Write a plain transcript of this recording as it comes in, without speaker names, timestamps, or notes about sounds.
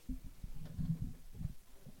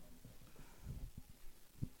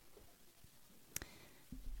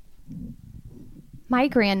My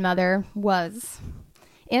grandmother was,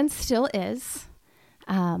 and still is,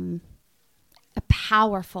 a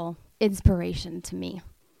powerful inspiration to me.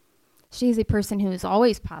 She's a person who is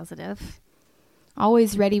always positive,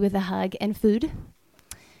 always ready with a hug and food.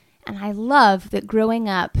 And I love that growing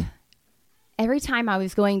up, every time I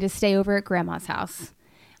was going to stay over at Grandma's house,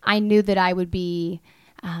 I knew that I would be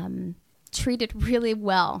treated really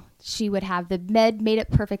well. She would have the bed made up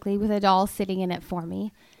perfectly with a doll sitting in it for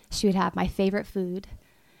me. She would have my favorite food,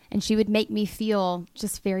 and she would make me feel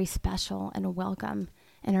just very special and welcome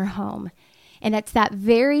in her home. And it's that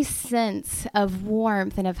very sense of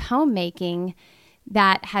warmth and of homemaking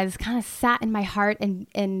that has kind of sat in my heart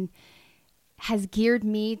and has geared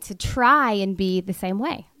me to try and be the same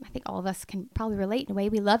way. I think all of us can probably relate in a way.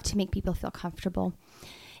 We love to make people feel comfortable.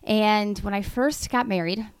 And when I first got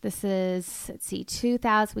married, this is,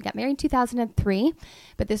 2000, we got married in 2003,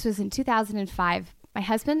 but this was in 2005. My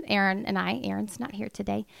husband, Aaron, and I, Aaron's not here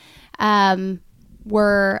today,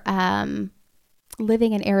 were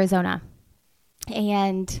living in Arizona.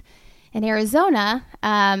 And in Arizona,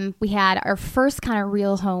 we had our first kind of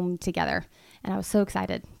real home together. And I was so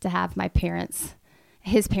excited to have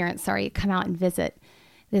his parents, come out and visit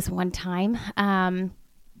this one time.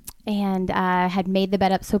 And had made the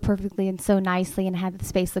bed up so perfectly and so nicely and had the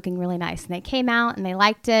space looking really nice. And they came out and they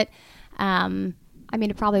liked it.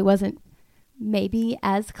 It probably wasn't maybe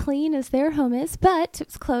as clean as their home is, but it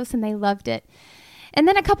was close and they loved it. And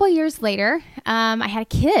then a couple of years later, I had a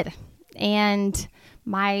kid, and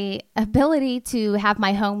my ability to have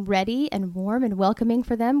my home ready and warm and welcoming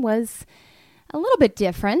for them was a little bit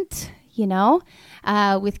different,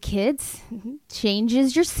 with kids.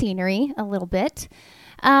 Changes your scenery a little bit.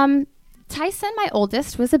 Tyson, my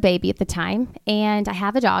oldest, was a baby at the time, and I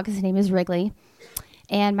have a dog. His name is Wrigley.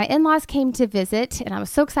 And my in-laws came to visit, and I was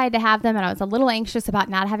so excited to have them, and I was a little anxious about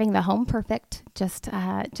not having the home perfect, just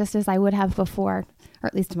as I would have before, or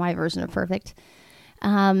at least my version of perfect.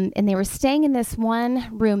 And they were staying in this one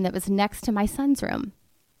room that was next to my son's room.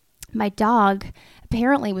 My dog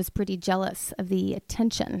apparently was pretty jealous of the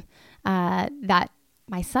attention that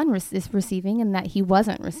my son is receiving and that he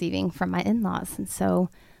wasn't receiving from my in-laws. And so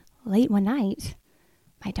late one night,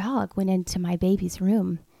 my dog went into my baby's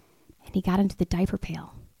room and he got into the diaper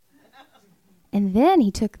pail. And then he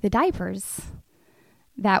took the diapers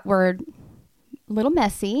that were a little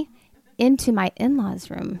messy into my in-laws'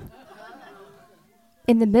 room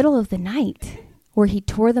in the middle of the night, where he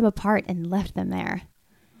tore them apart and left them there.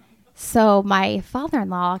 So my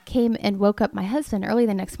father-in-law came and woke up my husband early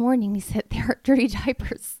the next morning. He said, "There are dirty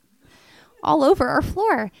diapers all over our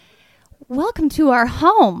floor. Welcome to our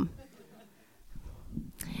home."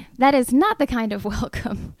 That is not the kind of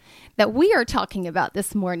welcome that we are talking about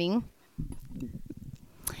this morning.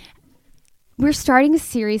 We're starting a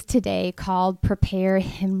series today called Prepare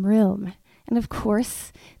Him Room. And of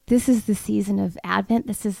course, this is the season of Advent.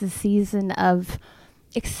 This is the season of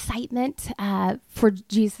excitement for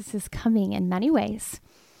Jesus' coming in many ways.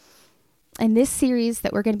 And this series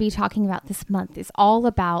that we're going to be talking about this month is all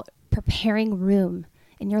about preparing room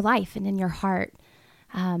in your life and in your heart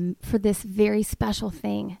for this very special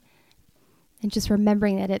thing. And just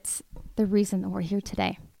remembering that it's the reason that we're here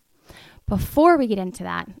today. Before we get into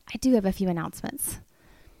that, I do have a few announcements.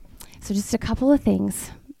 So just a couple of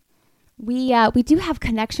things. We do have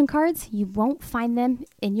connection cards. You won't find them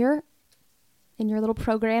in your little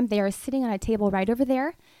program. They are sitting on a table right over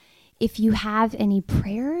there. If you have any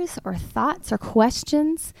prayers or thoughts or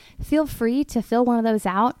questions, feel free to fill one of those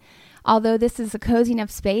out. Although this is a cozy enough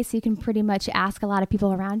space, you can pretty much ask a lot of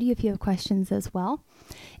people around you if you have questions as well.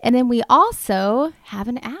 And then we also have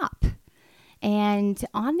an app. And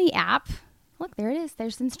on the app, look, there it is.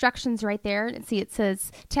 There's instructions right there. And see, it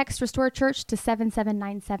says text Restore Church to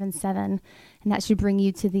 77977, and that should bring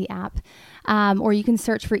you to the app. Or you can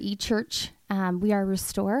search for eChurch. We are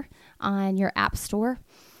Restore on your app store.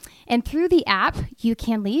 And through the app, you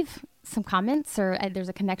can leave some comments, or there's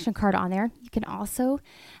a connection card on there. You can also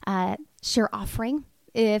share offering.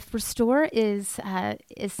 If Restore is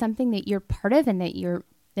something that you're part of and that you're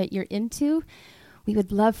into, we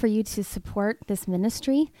would love for you to support this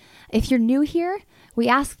ministry. If you're new here, we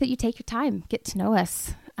ask that you take your time, get to know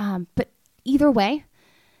us. But either way,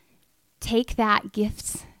 take that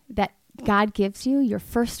gift that God gives you, your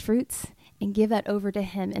first fruits, and give that over to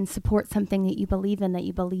Him and support something that you believe in, that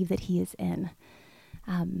you believe that He is in.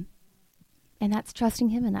 And that's trusting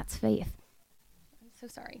Him, and that's faith. I'm so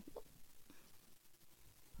sorry.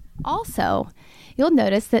 Also, you'll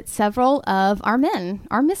notice that several of our men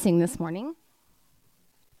are missing this morning.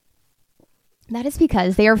 That is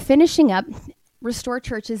because they are finishing up Restore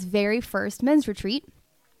Church's very first men's retreat.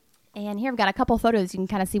 And here I've got a couple photos. You can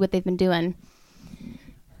kind of see what they've been doing.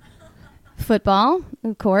 Football,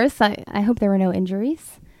 of course. I hope there were no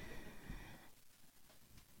injuries.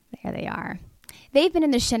 There they are. They've been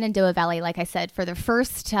in the Shenandoah Valley, like I said, for the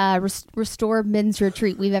first Restore Men's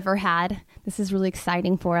Retreat we've ever had. This is really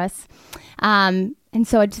exciting for us. And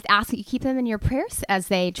so I just ask that you keep them in your prayers as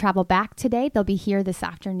they travel back today. They'll be here this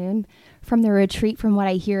afternoon from the retreat. From what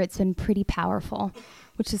I hear, it's been pretty powerful,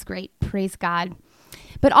 which is great. Praise God.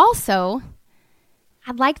 But also,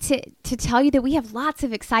 I'd like to tell you that we have lots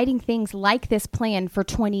of exciting things like this plan for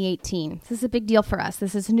 2018. This is a big deal for us.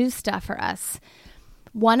 This is new stuff for us.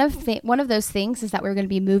 One of those things is that we're going to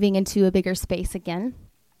be moving into a bigger space again.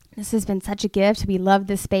 This has been such a gift. We love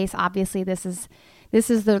this space. Obviously, this is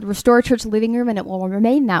the Restore Church living room, and it will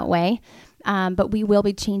remain that way. But we will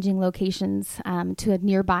be changing locations to a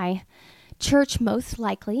nearby church, most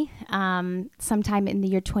likely, sometime in the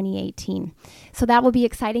year 2018. So that will be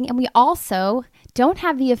exciting. And we also don't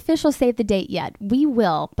have the official save the date yet. We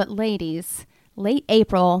will, but ladies, late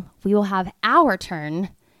April, we will have our turn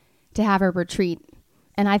to have a retreat.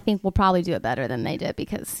 And I think we'll probably do it better than they did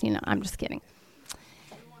because, I'm just kidding.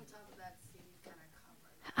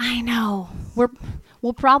 I know.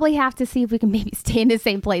 We'll probably have to see if we can maybe stay in the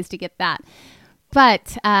same place to get that.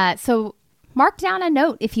 But so mark down a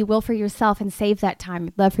note, if you will, for yourself and save that time.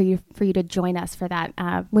 I'd love for you to join us for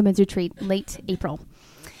that women's retreat late April.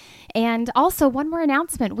 And also one more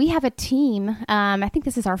announcement. We have a team. I think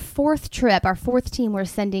this is our fourth team we're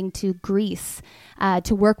sending to Greece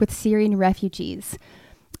to work with Syrian refugees.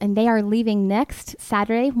 And they are leaving next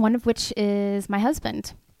Saturday, one of which is my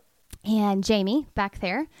husband. And Jamie, back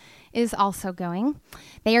there, is also going.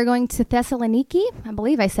 They are going to Thessaloniki. I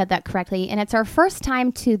believe I said that correctly. And it's our first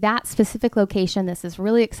time to that specific location. This is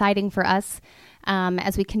really exciting for us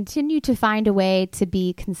as we continue to find a way to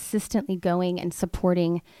be consistently going and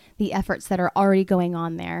supporting the efforts that are already going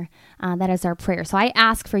on there. That is our prayer. So I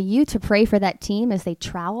ask for you to pray for that team as they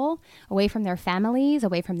travel away from their families,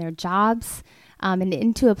 away from their jobs, and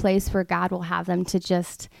into a place where God will have them to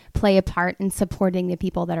just play a part in supporting the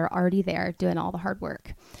people that are already there doing all the hard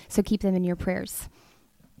work. So keep them in your prayers.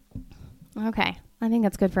 Okay, I think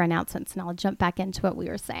that's good for announcements, and I'll jump back into what we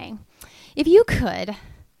were saying. If you could,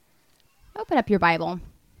 open up your Bible. I'm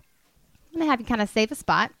going to have you kind of save a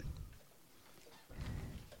spot.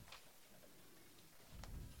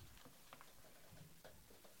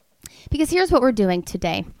 Because here's what we're doing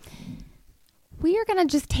today. We are going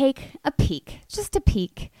to just take a peek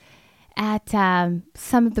at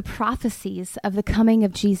some of the prophecies of the coming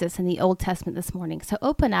of Jesus in the Old Testament this morning. So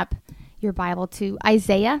open up your Bible to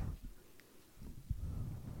Isaiah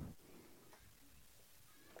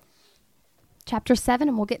chapter 7,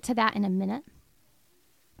 and we'll get to that in a minute.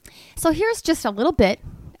 So here's just a little bit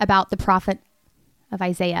about the prophet of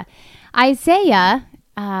Isaiah. Isaiah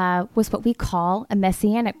was what we call a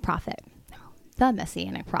messianic prophet. The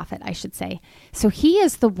messianic prophet, I should say. So he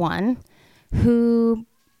is the one who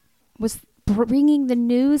was bringing the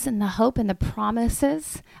news and the hope and the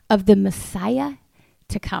promises of the Messiah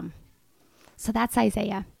to come. So that's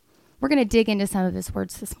Isaiah. We're going to dig into some of his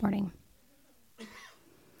words this morning.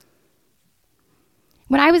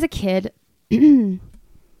 When I was a kid,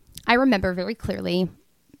 I remember very clearly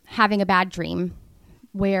having a bad dream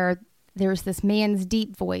where there was this man's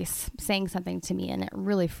deep voice saying something to me, and it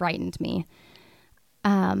really frightened me.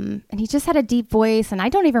 And he just had a deep voice, and I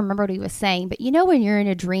don't even remember what he was saying, but when you're in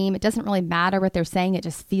a dream, it doesn't really matter what they're saying. It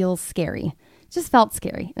just feels scary. It just felt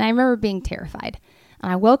scary. And I remember being terrified,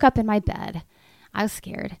 and I woke up in my bed. I was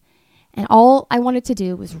scared, and all I wanted to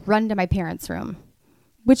do was run to my parents' room,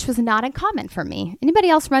 which was not uncommon for me. Anybody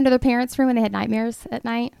else run to their parents' room when they had nightmares at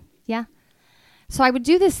night? Yeah. So I would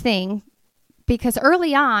do this thing because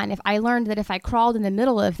early on, if I learned that if I crawled in the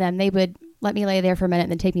middle of them, they would let me lay there for a minute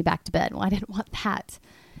and then take me back to bed. Well, I didn't want that.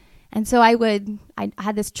 And so I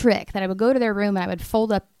had this trick that I would go to their room and I would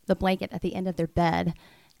fold up the blanket at the end of their bed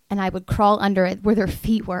and I would crawl under it where their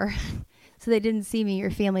feet were so they didn't see me or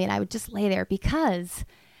feel me. And I would just lay there because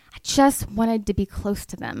I just wanted to be close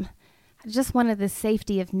to them. I just wanted the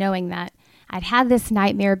safety of knowing that I'd had this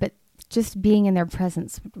nightmare, but just being in their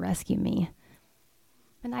presence would rescue me.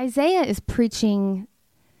 And Isaiah is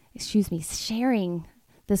sharing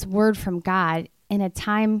this word from God in a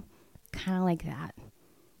time kind of like that.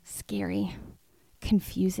 Scary,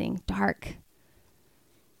 confusing, dark.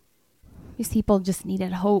 These people just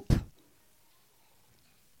needed hope.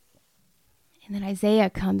 And then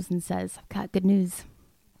Isaiah comes and says, I've got good news.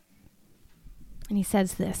 And he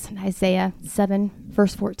says this in Isaiah 7,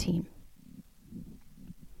 verse 14.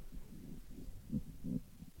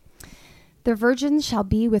 The virgin shall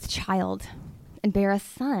be with child and bear a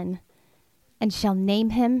son, and shall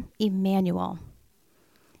name him Emmanuel.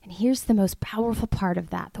 And here's the most powerful part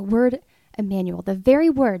of that. The word Emmanuel, the very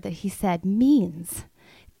word that he said, means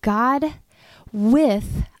God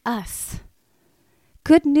with us.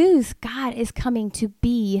 Good news, God is coming to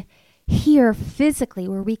be here physically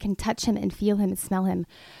where we can touch him and feel him and smell him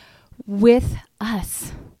with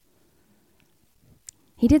us.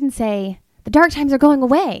 He didn't say, the dark times are going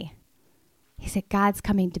away. He said, God's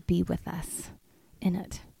coming to be with us in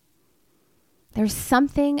it. There's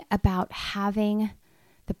something about having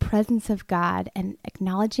the presence of God and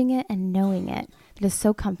acknowledging it and knowing it that is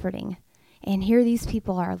so comforting. And here these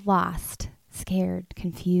people are lost, scared,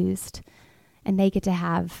 confused, and they get to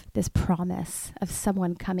have this promise of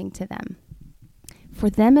someone coming to them. For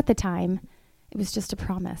them at the time, it was just a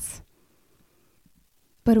promise.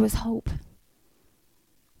 But it was hope.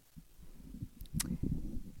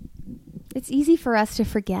 It's easy for us to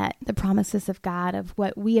forget the promises of God, of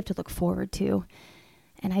what we have to look forward to.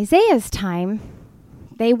 In Isaiah's time,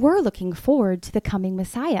 they were looking forward to the coming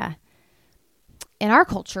Messiah. In our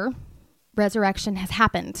culture, resurrection has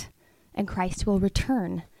happened, and Christ will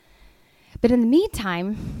return. But in the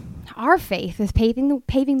meantime, our faith is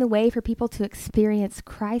paving the way for people to experience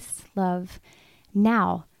Christ's love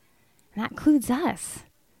now. And that includes us.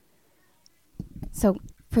 So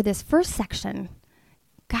for this first section,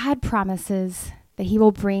 God promises that he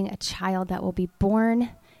will bring a child that will be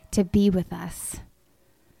born to be with us.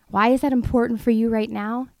 Why is that important for you right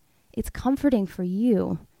now? It's comforting for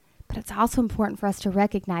you, but it's also important for us to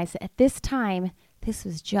recognize that at this time, this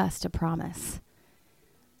was just a promise.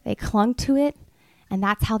 They clung to it, and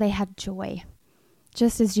that's how they had joy,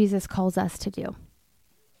 just as Jesus calls us to do.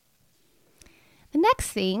 The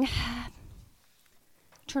next thing,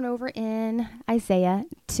 turn over in Isaiah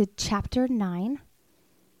to chapter 9.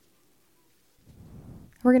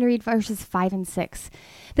 We're going to read verses 5 and 6.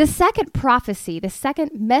 The second prophecy, the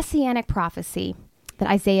second messianic prophecy that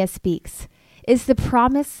Isaiah speaks is the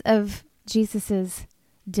promise of Jesus's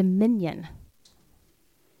dominion.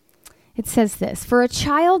 It says this, "For a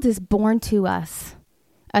child is born to us,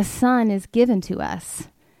 a son is given to us.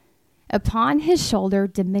 Upon his shoulder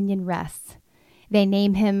dominion rests. They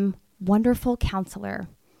name him Wonderful Counselor,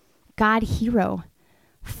 God Hero,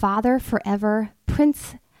 Father forever,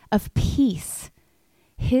 Prince of Peace.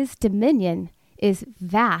 His dominion is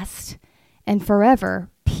vast and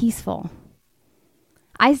forever peaceful."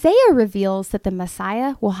 Isaiah reveals that the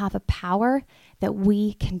Messiah will have a power that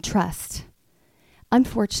we can trust.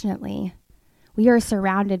 Unfortunately, we are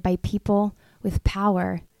surrounded by people with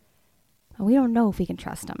power, and we don't know if we can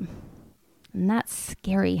trust them. And that's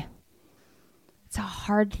scary. It's a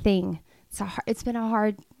hard thing. It's been a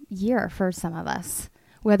hard year for some of us,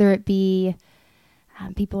 whether it be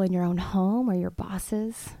people in your own home or your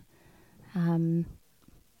bosses,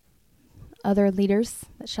 other leaders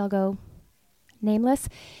that shall go nameless,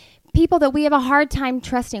 people that we have a hard time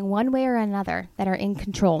trusting one way or another that are in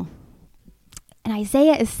control. And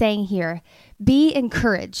Isaiah is saying here, be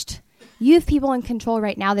encouraged. You have people in control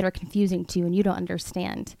right now that are confusing to you and you don't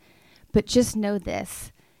understand. But just know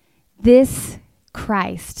this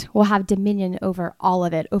Christ will have dominion over all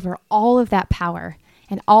of it, over all of that power.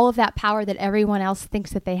 And all of that power that everyone else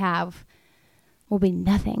thinks that they have will be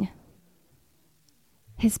nothing.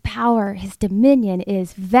 His power, his dominion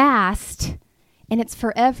is vast, and it's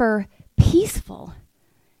forever peaceful.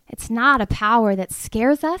 It's not a power that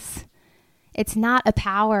scares us. It's not a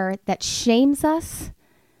power that shames us.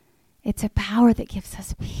 It's a power that gives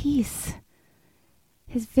us peace.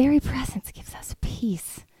 His very presence gives us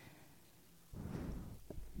peace.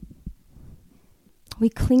 We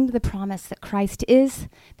cling to the promise that Christ is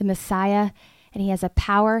the Messiah, and he has a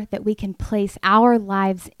power that we can place our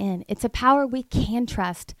lives in. It's a power we can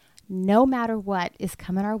trust no matter what is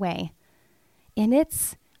coming our way. In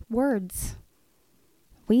its words,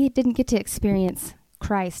 we didn't get to experience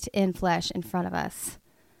Christ in flesh in front of us.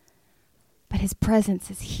 But his presence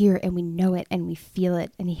is here, and we know it, and we feel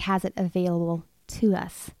it, and he has it available to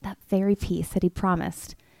us. That very peace that he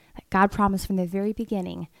promised, that God promised from the very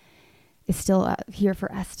beginning, is still here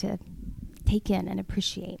for us to take in and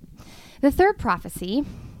appreciate. The third prophecy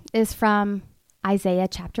is from Isaiah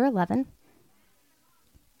chapter 11.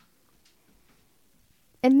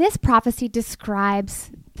 And this prophecy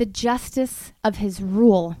describes the justice of his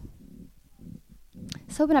rule.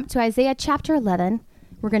 So open up to Isaiah chapter 11.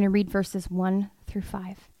 We're going to read verses 1 through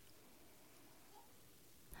 5.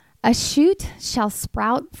 "A shoot shall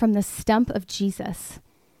sprout from the stump of Jesus,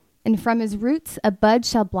 and from his roots a bud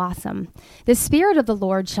shall blossom. The Spirit of the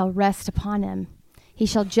Lord shall rest upon him. He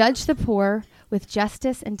shall judge the poor with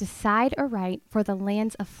justice and decide aright for the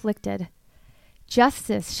land's afflicted.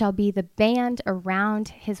 Justice shall be the band around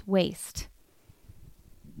his waist.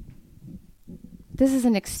 This is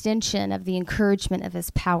an extension of the encouragement of his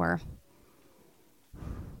power.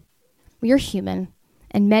 We are human,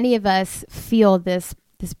 and many of us feel this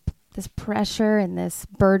pressure and this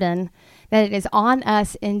burden that it is on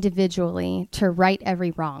us individually to right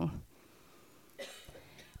every wrong.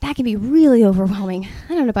 That can be really overwhelming.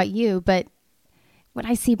 I don't know about you, but when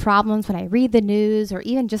I see problems, when I read the news or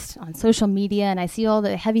even just on social media and I see all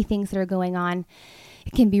the heavy things that are going on,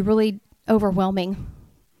 it can be really overwhelming.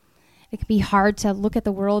 It can be hard to look at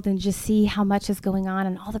the world and just see how much is going on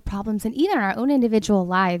and all the problems, and even our own individual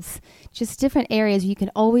lives, just different areas you can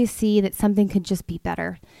always see that something could just be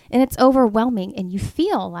better. And it's overwhelming, and you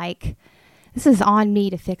feel like this is on me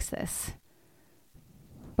to fix this.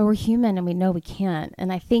 But we're human and we know we can't.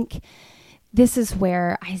 And I think this is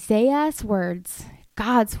where Isaiah's words,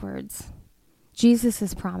 God's words,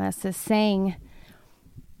 Jesus' promise is saying,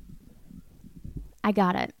 I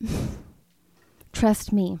got it.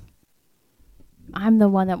 Trust me. I'm the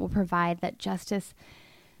one that will provide that justice,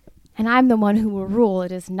 and I'm the one who will rule.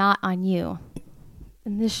 It is not on you.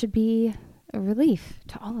 And this should be a relief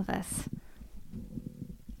to all of us.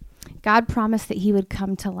 God promised that he would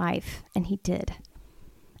come to life, and he did.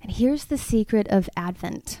 And here's the secret of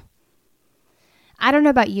Advent. I don't know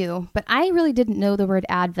about you, but I really didn't know the word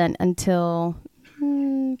Advent until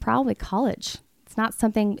probably college. It's not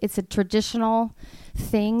something, it's a traditional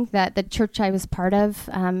thing that the church I was part of,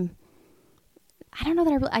 I don't know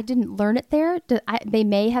that I didn't learn it there. They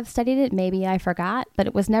may have studied it. Maybe I forgot, but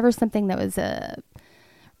it was never something that was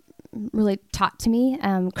really taught to me.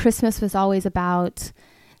 Christmas was always about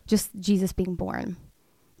just Jesus being born.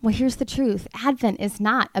 Well, here's the truth. Advent is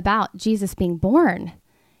not about Jesus being born.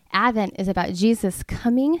 Advent is about Jesus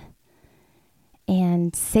coming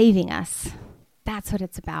and saving us. That's what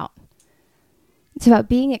it's about. It's about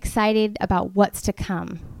being excited about what's to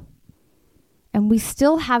come. And we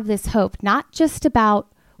still have this hope, not just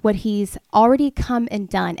about what he's already come and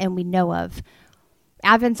done and we know of.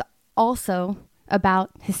 Advent's also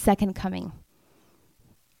about his second coming.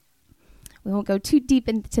 We won't go too deep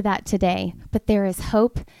into that today, but there is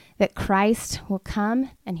hope that Christ will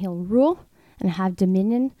come and he'll rule and have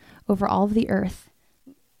dominion over all of the earth.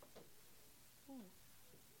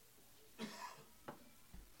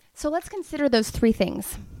 So let's consider those three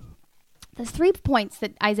things. Those 3 points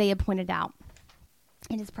that Isaiah pointed out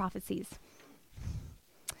in his prophecies.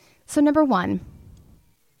 So number 1,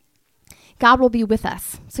 God will be with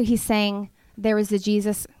us. So he's saying there is a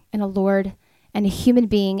Jesus and a Lord and a human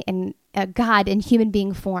being and a God in human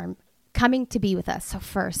being form coming to be with us. So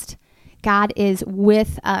first, God is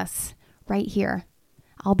with us right here.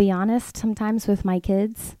 I'll be honest, sometimes with my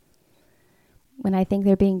kids, when I think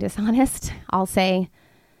they're being dishonest, I'll say,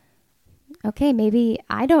 okay, maybe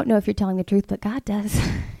I don't know if you're telling the truth, but God does.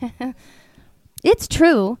 It's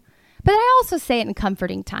true, but I also say it in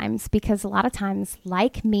comforting times because a lot of times,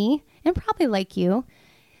 like me, and probably like you,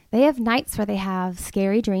 they have nights where they have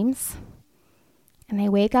scary dreams, and they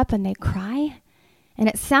wake up and they cry, and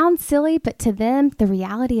it sounds silly, but to them, the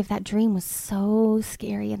reality of that dream was so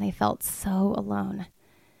scary, and they felt so alone.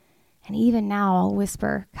 And even now, I'll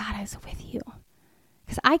whisper, God is with you.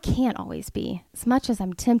 Because I can't always be, as much as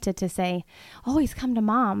I'm tempted to say, always come to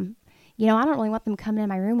mom. You know, I don't really want them coming in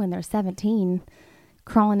my room when they're 17,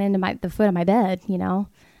 crawling into the foot of my bed, you know.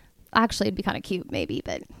 Actually, it'd be kind of cute, maybe,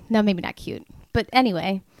 but no, maybe not cute. But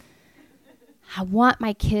anyway, I want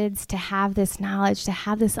my kids to have this knowledge, to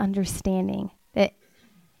have this understanding that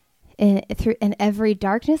in every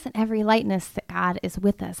darkness and every lightness that God is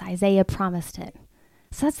with us. Isaiah promised it.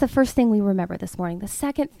 So that's the first thing we remember this morning. The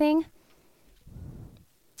second thing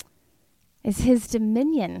is his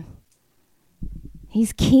dominion.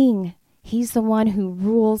 He's king. He's the one who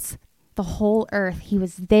rules the whole earth. He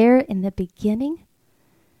was there in the beginning.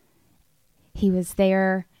 He was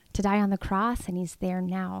there to die on the cross, and he's there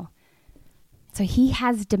now. So he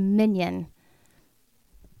has dominion.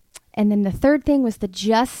 And then the third thing was the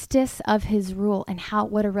justice of his rule and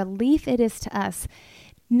what a relief it is to us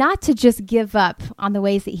not to just give up on the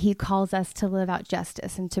ways that he calls us to live out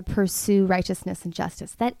justice and to pursue righteousness and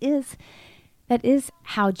justice. That is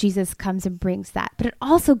how Jesus comes and brings that. But it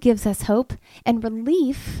also gives us hope and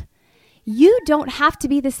relief. You don't have to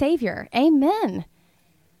be the Savior. Amen.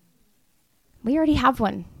 We already have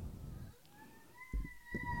one.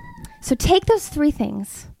 So take those 3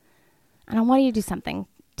 things, and I want you to do something.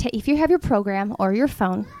 If you have your program or your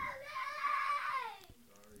phone,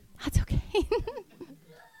 that's okay.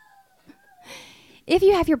 If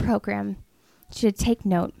you have your program, you should take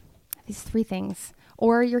note of these 3 things,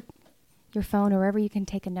 or your phone, or wherever you can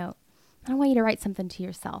take a note. I want you to write something to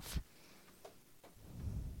yourself.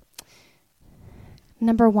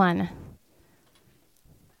 Number 1,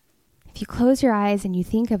 if you close your eyes and you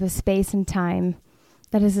think of a space and time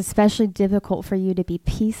that is especially difficult for you to be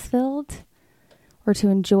peace-filled or to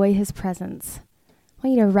enjoy his presence, I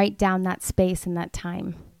want you to write down that space and that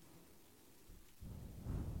time.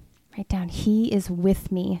 Write down, he is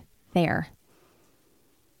with me there.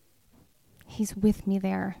 He's with me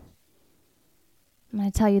there. I'm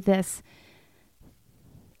going to tell you this.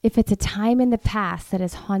 If it's a time in the past that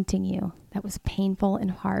is haunting you, that was painful and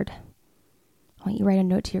hard, I want you to write a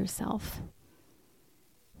note to yourself.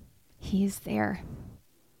 He is there.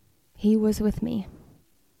 He was with me.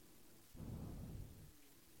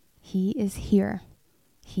 He is here.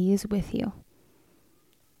 He is with you.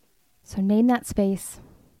 So name that space.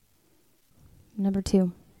 Number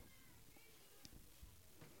 2.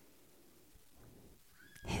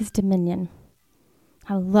 His dominion.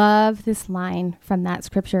 I love this line from that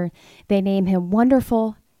scripture. They name him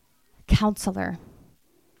Wonderful Counselor,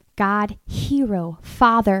 God, Hero,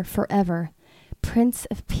 Father forever, Prince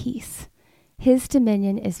of Peace. His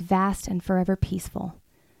dominion is vast and forever peaceful.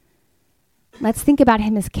 Let's think about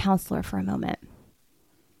him as counselor for a moment.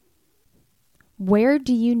 Where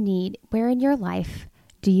in your life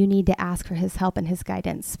do you need to ask for his help and his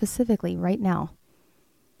guidance, specifically right now?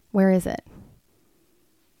 Where is it?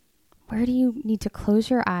 Where do you need to close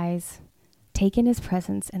your eyes, take in his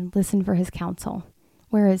presence, and listen for his counsel?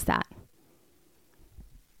 Where is that?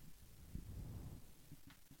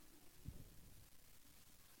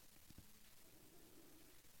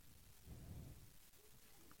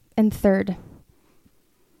 And third,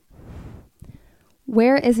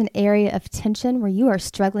 where is an area of tension where you are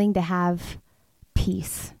struggling to have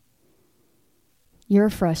peace? You're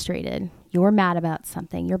frustrated. You're mad about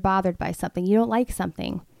something. You're bothered by something. You don't like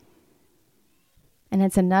something. And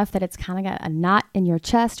it's enough that it's kind of got a knot in your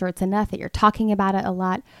chest, or it's enough that you're talking about it a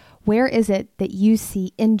lot. Where is it that you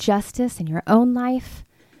see injustice in your own life,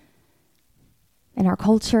 in our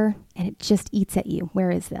culture, and it just eats at you? Where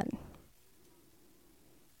is that?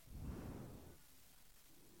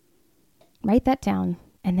 Write that down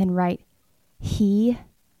and then write, he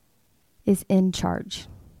is in charge.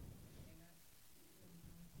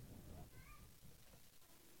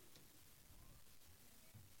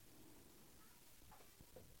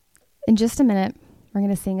 In just a minute, we're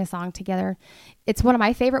going to sing a song together. It's one of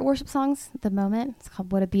my favorite worship songs at the moment. It's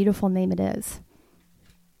called What a Beautiful Name It Is.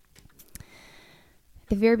 At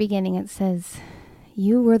the very beginning, it says,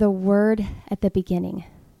 you were the Word at the beginning.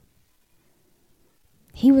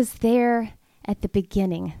 He was there at the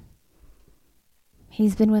beginning.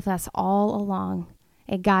 He's been with us all along.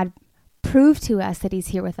 And God proved to us that he's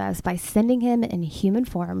here with us by sending him in human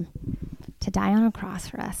form to die on a cross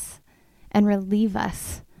for us and relieve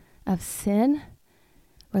us of sin,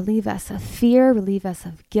 relieve us of fear, relieve us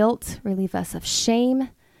of guilt, relieve us of shame,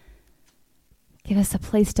 give us a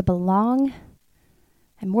place to belong,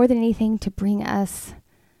 and more than anything, to bring us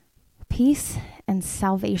peace and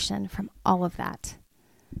salvation from all of that.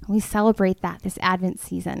 We celebrate that this Advent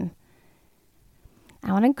season.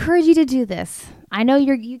 I want to encourage you to do this. I know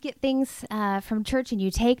you get things from church and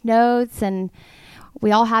you take notes, and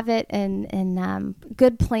we all have it in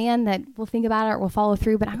good plan that we'll think about it or we'll follow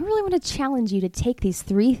through. But I really want to challenge you to take these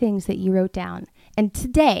 3 things that you wrote down. And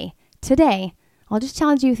today, I'll just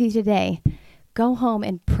challenge you with you today. Go home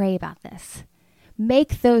and pray about this.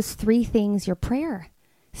 Make those 3 things your prayer.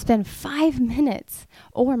 Spend 5 minutes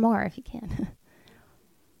or more if you can.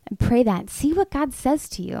 And pray that. See what God says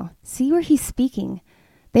to you. See where he's speaking.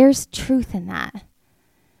 There's truth in that.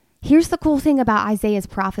 Here's the cool thing about Isaiah's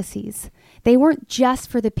prophecies. They weren't just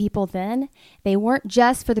for the people then. They weren't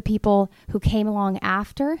just for the people who came along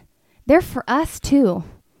after. They're for us too.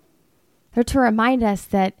 They're to remind us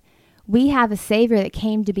that we have a Savior that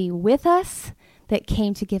came to be with us, that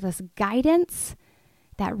came to give us guidance,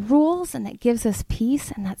 that rules and that gives us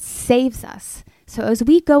peace and that saves us. So as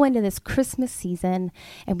we go into this Christmas season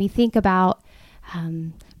and we think about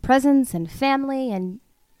presents and family and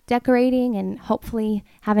decorating and hopefully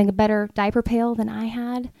having a better diaper pail than I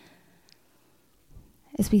had,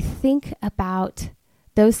 as we think about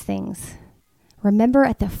those things, remember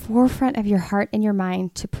at the forefront of your heart and your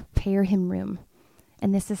mind to prepare him room.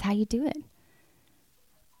 And this is how you do it.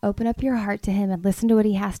 Open up your heart to him and listen to what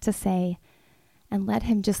he has to say and let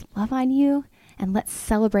him just love on you, and let's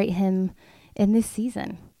celebrate him in this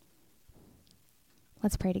season.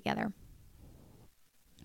 Let's pray together.